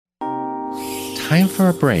time for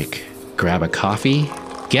a break. Grab a coffee,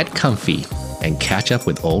 get comfy, and catch up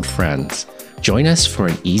with old friends. Join us for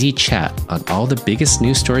an easy chat on all the biggest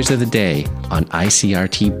news stories of the day on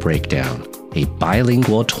ICRT Break Down, a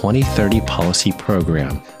bilingual 2030 policy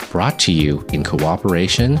program brought to you in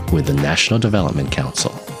cooperation with the National Development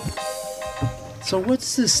Council. So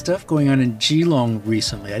what's this stuff going on in Keelung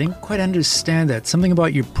recently? I didn't quite understand that. Something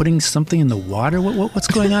about you're putting something in the water? What's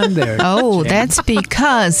going on there? Oh, that's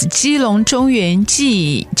because 基隆中元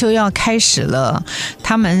节就要开始了。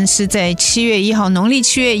他们是在7月1号，农历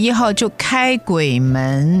7月1号就开鬼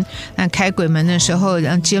门。那开鬼门的时候，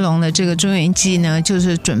让基隆的这个中元节呢，就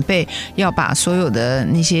是准备要把所有的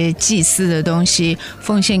那些祭祀的东西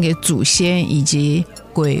奉献给祖先以及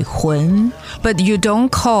鬼魂 but you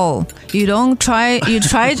try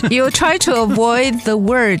to avoid the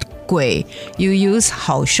word 鬼 you use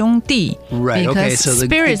好兄弟 right because okay so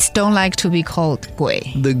spirits don't like to be called 鬼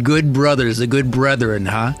the good brothers the good brethren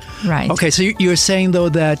huh right okay so you're saying though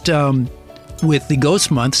that with the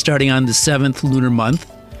ghost month starting on the 7th lunar month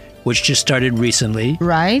which just started recently.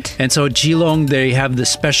 Right. And so Keelung, they have the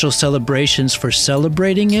special celebrations for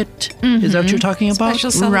celebrating it. Mm-hmm. Is that what you're talking about?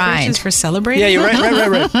 Special celebrations for celebrating? Yeah, you're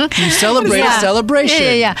right. You celebrate a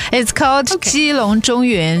celebration. Yeah. It's called Keelung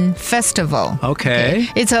Zhongyuan Festival. Okay.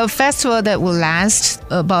 It's a festival that will last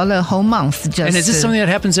about a whole month. And is this something that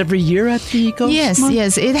happens every year at the Ghost Month?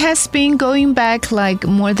 Yes. It has been going back like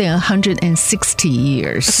more than 160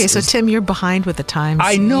 years. Okay, so Tim, you're behind with the times.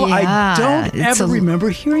 I know. Yeah, I don't ever remember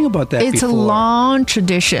hearing about that It's before. a long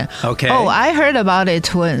tradition. Okay. Oh, I heard about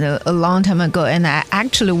it a long time ago, and I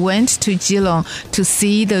actually went to Keelung to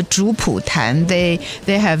see the 主普坛. They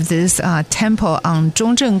have this temple on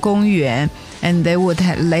中正公园. And they would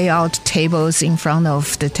lay out tables in front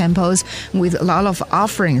of the temples with a lot of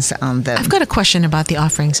offerings on them. I've got a question about the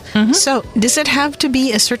offerings. Mm-hmm. So, does it have to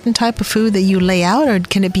be a certain type of food that you lay out, or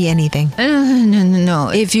can it be anything? No.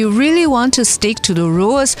 If you really want to stick to the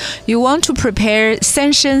rules, you want to prepare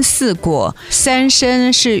三生四果. 三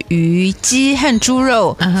生是鱼、鸡和猪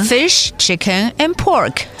肉 fish, chicken, and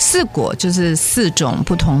pork. 四果就是四种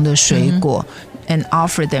不同的水果. And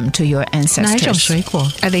offer them to your ancestors. 哪一种水果?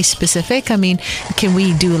 Are they specific? I mean, can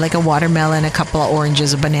we do like a watermelon, a couple of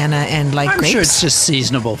oranges, a banana, and like grapes? I'm sure it's just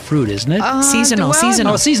seasonable fruit, isn't it? Seasonal.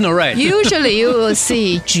 Oh, seasonal, right. Usually you will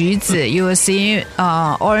see 橘子, you will see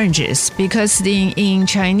oranges, because in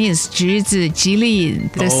Chinese, 橘子, 吉利,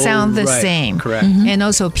 they sound the same. Correct. Mm-hmm. And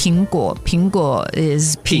also 苹果. 苹果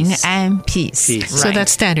is 平安, peace. Peace. Right. So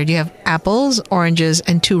that's standard. You have apples, oranges,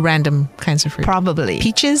 and two random kinds of fruit. Probably.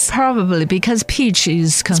 Peaches? Probably, because peach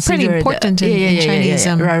is considered... It's pretty important in Chinese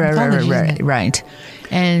mythology. Right.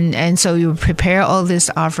 And so you prepare all these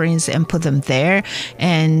offerings and put them there,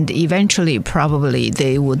 and eventually probably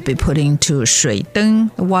they would be putting to 水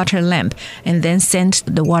灯, water lamp, and then send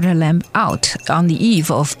the water lamp out on the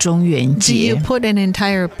eve of 中元节. Do you put an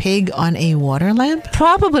entire pig on a water lamp?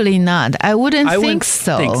 Probably not. I wouldn't think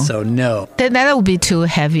so. I wouldn't think so, no. Then that would be too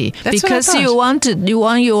heavy. That's because what I thought. you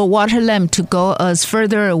want your water lamp to go as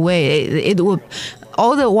further away. It would...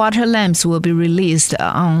 All the water lamps will be released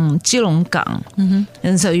on Keelung-gang. Mm-hmm.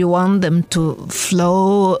 And so you want them to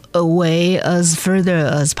flow away as further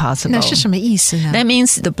as possible. 那是什么意思呢? That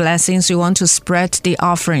means the blessings, you want to spread the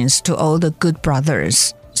offerings to all the good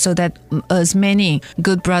brothers, so that as many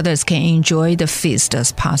good brothers can enjoy the feast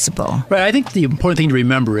as possible. Right. I think the important thing to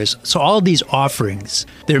remember is, so all of these offerings,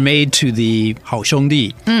 they're made to the 好兄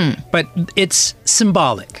弟, but it's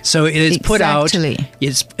symbolic. So it is put out,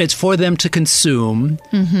 it's for them to consume,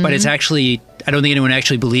 but it's actually, I don't think anyone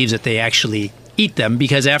actually believes that they actually eat them,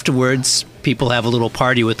 because afterwards people have a little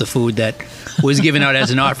party with the food that was given out as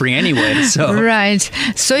an offering anyway. So Right.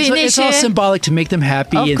 So it's all symbolic to make them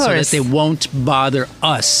happy, and so that they won't bother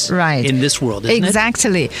us in this world, isn't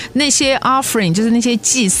Exactly. it? 那些 offering 就是那些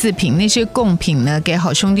祭祀品，那些贡品呢，给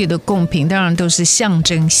好兄弟的贡品，当然都是象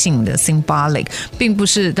征性的 symbolic， 并不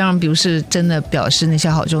是当然不是真的表示那些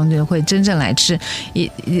好兄弟会真正来吃。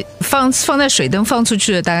放在水灯放出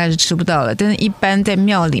去的大概是吃不到了，但是一般在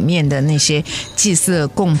庙里面的那些祭祀的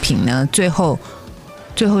贡品呢，最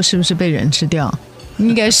后是不是被人吃掉？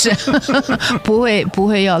应该是不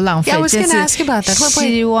会要浪费。Yeah, I was going to ask about that.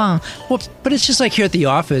 希望 Well, but it's just like here at the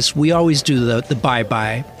office, we always do the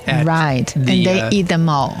bye-bye. Right. And they eat them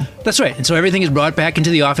all. That's right. And so everything is brought back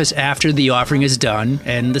into the office after the offering is done,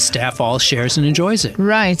 and the staff all shares and enjoys it.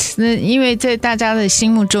 Right. 那因为在大家的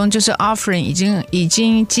心目中，就是 offering 已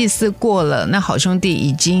经祭祀过了，那好兄弟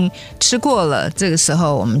已经吃过了，这个时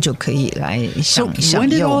候我们就可以来享用。So when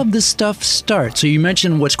did all of this stuff start? So you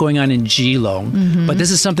mentioned what's going on in Keelung, but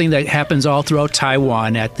this is something that happens all throughout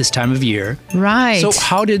Taiwan at this time of year. Right. So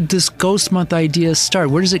how did this Ghost Month idea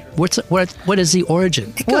start? Where does it? What is the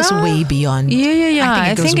origin? It goes way beyond. Yeah.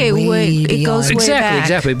 I think it goes way back.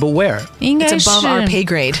 Exactly. But where? It's above our pay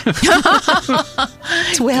grade.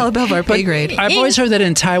 It's well above our pay grade. I've always heard that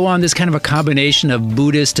in Taiwan, there's kind of a combination of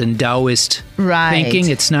Buddhist and Taoist thinking.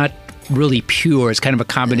 It's not really pure. It's kind of a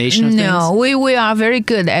combination of things. No, we are very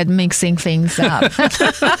good at mixing things up.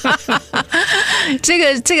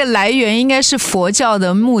 这个来源应该是佛教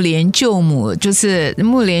的目连救母，就是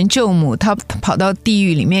目连救母，他跑到地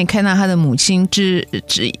狱里面，看到他的母亲之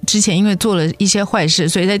前因为做了一些坏事，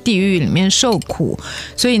所以在地狱里面受苦。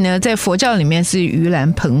所以呢，在佛教里面是盂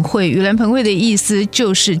兰盆会，盂兰盆会的意思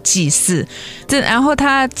就是祭祀。然后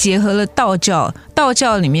他结合了道教。道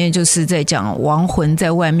教里面就是在讲亡魂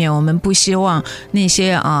在外面，我们不希望那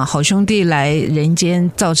些好兄弟来人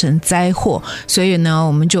间造成灾祸，所以呢，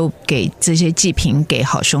我们就给这些祭品给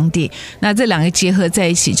好兄弟。那这两个结合在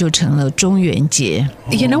一起，就成了中元节。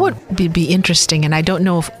You know what would be interesting, and I don't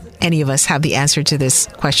know if any of us have the answer to this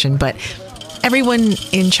question, but everyone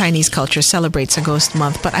in Chinese culture celebrates a ghost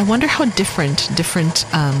month, but I wonder how different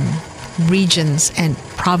regions and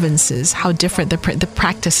provinces, how different the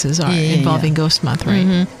practices are involving Ghost Month,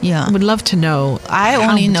 right? Yeah. I would love to know. I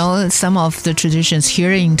only know some of the traditions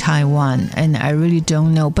here in Taiwan, and I really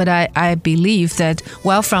don't know. But I believe that,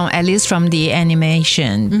 well, at least from the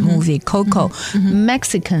animation movie Coco,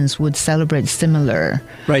 Mexicans would celebrate similar.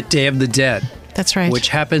 Right, Day of the Dead. That's right. Which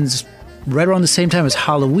happens right around the same time as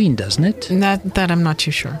Halloween, doesn't it? That I'm not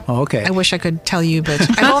too sure. Oh, okay. I wish I could tell you, but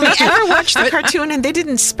I've only ever watched the cartoon and they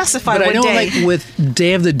didn't specify but what I know, day. like with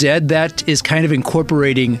Day of the Dead, that is kind of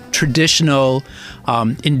incorporating traditional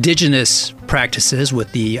indigenous practices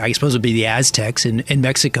with I suppose it would be the Aztecs in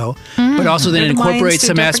Mexico, but also then incorporates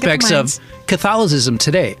some aspects of Catholicism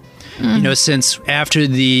today. You know, since after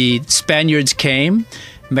the Spaniards came,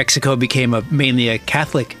 Mexico became mainly a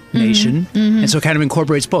Catholic nation, and so it kind of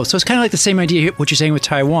incorporates both. So it's kind of like the same idea here, what you're saying with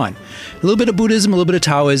Taiwan. A little bit of Buddhism, a little bit of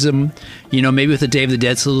Taoism, you know, maybe with the Day of the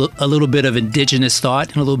Dead, it's a little bit of indigenous thought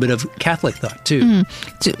and a little bit of Catholic thought, too.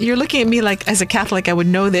 You're looking at me like, as a Catholic, I would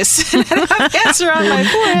know this. I don't have the answer on my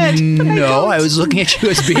forehead. No, I was looking at you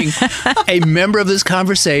as being a member of this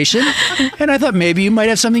conversation, and I thought maybe you might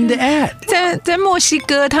have something to add. 在墨西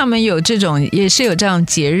哥，他们也是有这样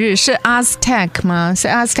节日，是 Aztec 吗？是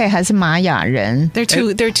Aztec 还是玛雅人？ They're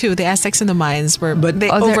two. The Aztecs and the Mayans they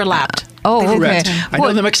overlapped. Okay. I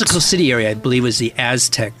know the Mexico City area, I believe, was the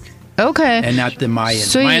Aztec. Okay. And not the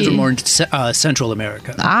Mayans. Mayans were more in Central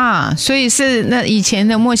America. 所以是那以前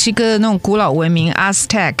的墨西哥那种古老文明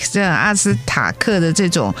Aztec 这阿斯塔克的这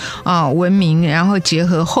种文明，然后结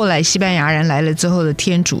合后来西班牙人来了之后的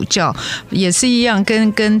天主教，也是一样，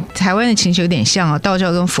跟台湾的情形有点像道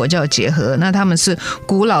教跟佛教结合。那他们是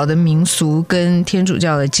古老的民俗跟天主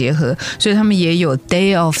教的结合，所以他们也有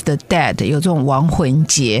Day of the Dead， 有这种亡魂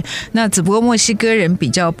节。那只不过墨西哥人比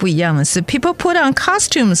较不一样的是 ，people put on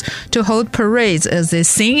costumes to hold parades as they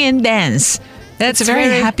sing and dance. That's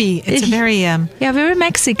very happy. It's a very very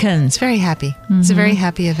Mexican. It's very happy. It's a very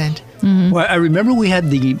happy event. Well, I remember we had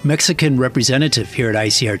the Mexican representative here at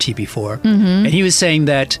ICRT before, and he was saying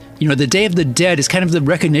that, you know, the Day of the Dead is kind of the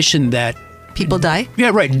recognition that people die.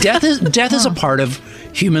 Yeah, right. Death is a part of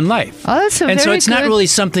human life. Oh, that's and so it's not really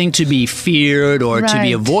something to be feared or to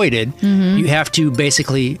be avoided. You have to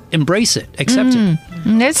basically embrace it, accept it.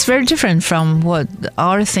 That's very different from what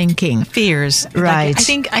our thinking. Fears. Right.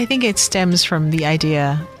 Like, I think it stems from the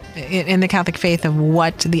idea in the Catholic faith of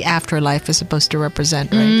what the afterlife is supposed to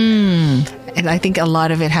represent, right? And I think a lot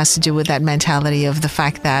of it has to do with that mentality of the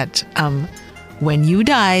fact that when you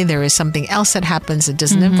die, there is something else that happens that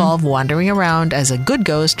doesn't involve wandering around as a good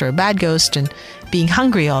ghost or a bad ghost and being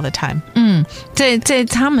hungry all the time. 在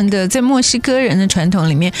他们的在墨西哥人的传统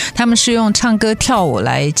里面，他们是用唱歌跳舞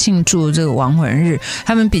来庆祝这个亡魂日。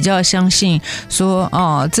他们比较相信说，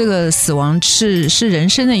这个死亡是人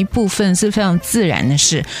生的一部分，是非常自然的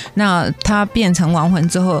事。那他变成亡魂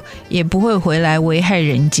之后，也不会回来危害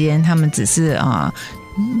人间，他们只是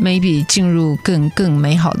maybe 进入更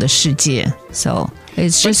美好的世界。So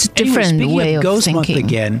it's just a different way of Ghost thinking.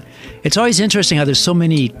 Month again, it's always interesting how there's so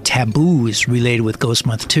many taboos related with Ghost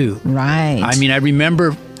Month too. Right. I mean, I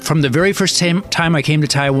remember from the very first time I came to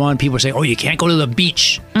Taiwan, people were saying, "Oh, you can't go to the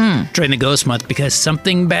beach during the ghost month because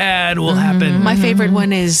something bad will happen." My favorite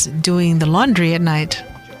one is doing the laundry at night.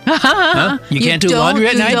 Huh? You can't do laundry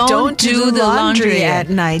at night? Don't do the laundry at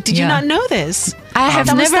night. Did you not know this? I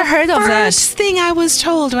have never heard of that. First thing I was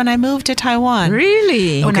told when I moved to Taiwan.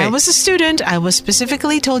 Really? When I was a student, I was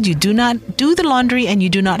specifically told you do not do the laundry and you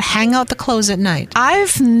do not hang out the clothes at night.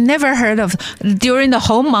 I've never heard of during the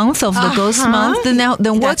whole month of the ghost month.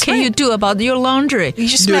 Then what can you do about your laundry? You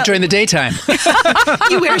just do it during the daytime.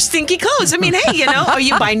 You wear stinky clothes. I mean, hey, or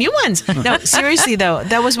you buy new ones. No, seriously though,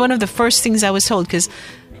 that was one of the first things I was told because,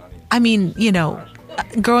 I mean,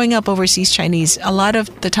 growing up overseas Chinese, a lot of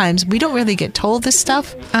the times we don't really get told this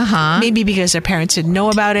stuff. Maybe because our parents didn't know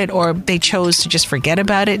about it or they chose to just forget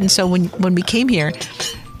about it. And so when we came here,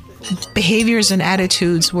 behaviors and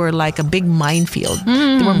attitudes were like a big minefield.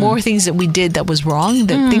 There were more things that we did that was wrong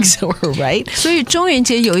than things that were right. 所以中元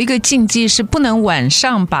节有一个禁忌是不能晚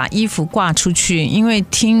上把衣服挂出去，因为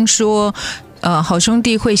听说好兄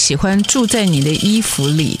弟会喜欢住在你的衣服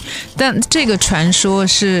里，但这个传说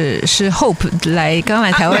是 Hope 刚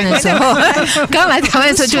来台湾的时候，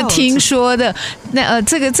就听说的。那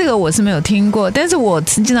这个我是没有听过，但是我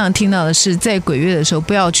经常听到的是，在鬼月的时候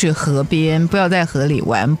不要去河边，不要在河里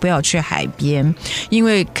玩，不要去海边，因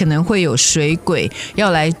为可能会有水鬼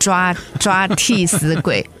要来抓替死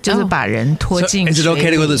鬼，就是把人拖进水里。So, is it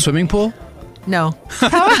okay to go to the swimming pool? No.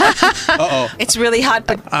 It's really hot,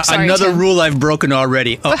 but sorry, another Tim. rule I've broken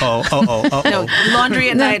already. No,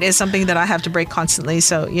 laundry at night is something that I have to break constantly,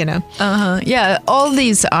 so, Yeah, all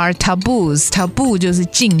these are taboos. Taboo 就是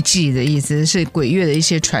禁忌的意思，是鬼月的一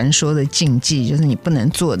些传说的禁忌，就是你不能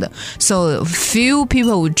做的。So few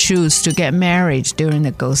people would choose to get married during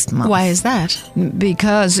the ghost month. Why is that?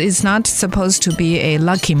 Because it's not supposed to be a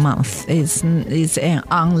lucky month. It's an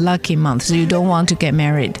unlucky month, so you don't want to get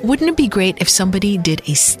married. Wouldn't it be great if somebody did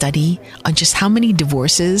a study on just how many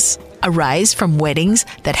divorces arise from weddings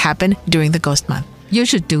that happen during the ghost month? You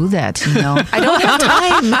should do that, I don't have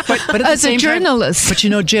time. But as a journalist. But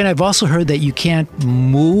Jen, I've also heard that you can't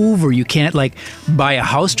move or you can't buy a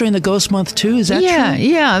house during the ghost month too. Is that true?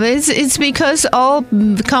 Yeah. It's because all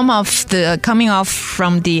coming off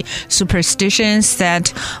from the superstitions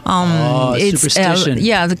that superstition.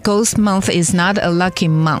 The ghost month is not a lucky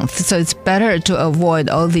month, so it's better to avoid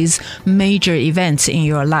all these major events in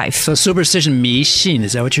your life. So superstition 迷信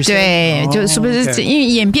is that what you're saying? 对，就是 superstition， 因为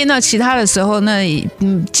演变到其他的时候，那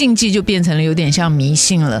禁忌就变成了有点像迷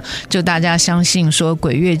信了，就大家相信说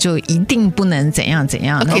鬼月就一定不能怎样怎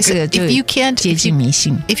样， Okay, 这个就接近迷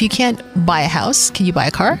信。If you can't buy a house, can you buy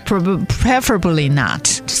a car? Preferably not.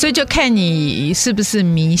 所以就看你是不是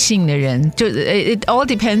迷信的人，就 it all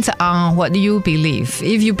depends on what you believe.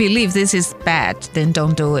 If you believe this is bad, then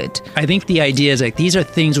don't do it. I think the idea is these are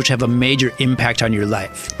things which have a major impact on your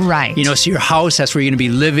life. Right. So your house, that's where you're going to be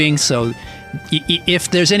living, so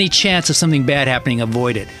if there's any chance of something bad happening,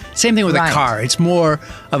 avoid it. Same thing with a car. It's more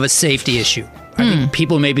of a safety issue. I think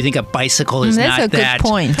people maybe think a bicycle is that's not a good that...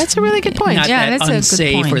 point. That's a really good point. Not that that's unsafe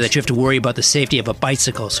a good point. or that you have to worry about the safety of a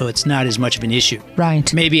bicycle, so it's not as much of an issue.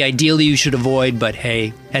 Right. Maybe ideally you should avoid, but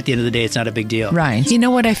hey, at the end of the day, it's not a big deal. Right. You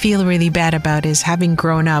know what I feel really bad about is having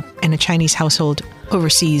grown up in a Chinese household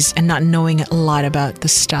overseas and not knowing a lot about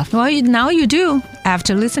this stuff. Well, now you do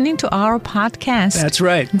after listening to our podcast. That's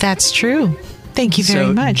right. That's true. Thank you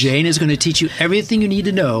very much. Jane is going to teach you everything you need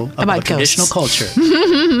to know about traditional culture.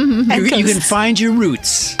 You can find your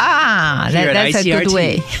roots. That's ICRT a good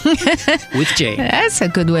way. With Jane. That's a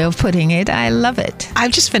good way of putting it. I love it.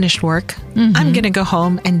 I've just finished work. I'm going to go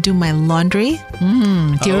home and do my laundry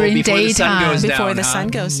During before the sun daytime. goes before down, the huh? sun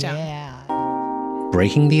goes down. Yeah.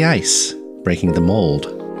 Breaking the ice, breaking the mold,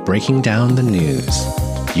 breaking down the news.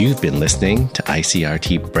 You've been listening to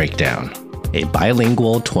ICRT Break Down, a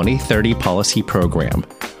bilingual 2030 policy program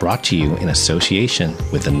brought to you in association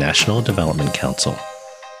with the National Development Council.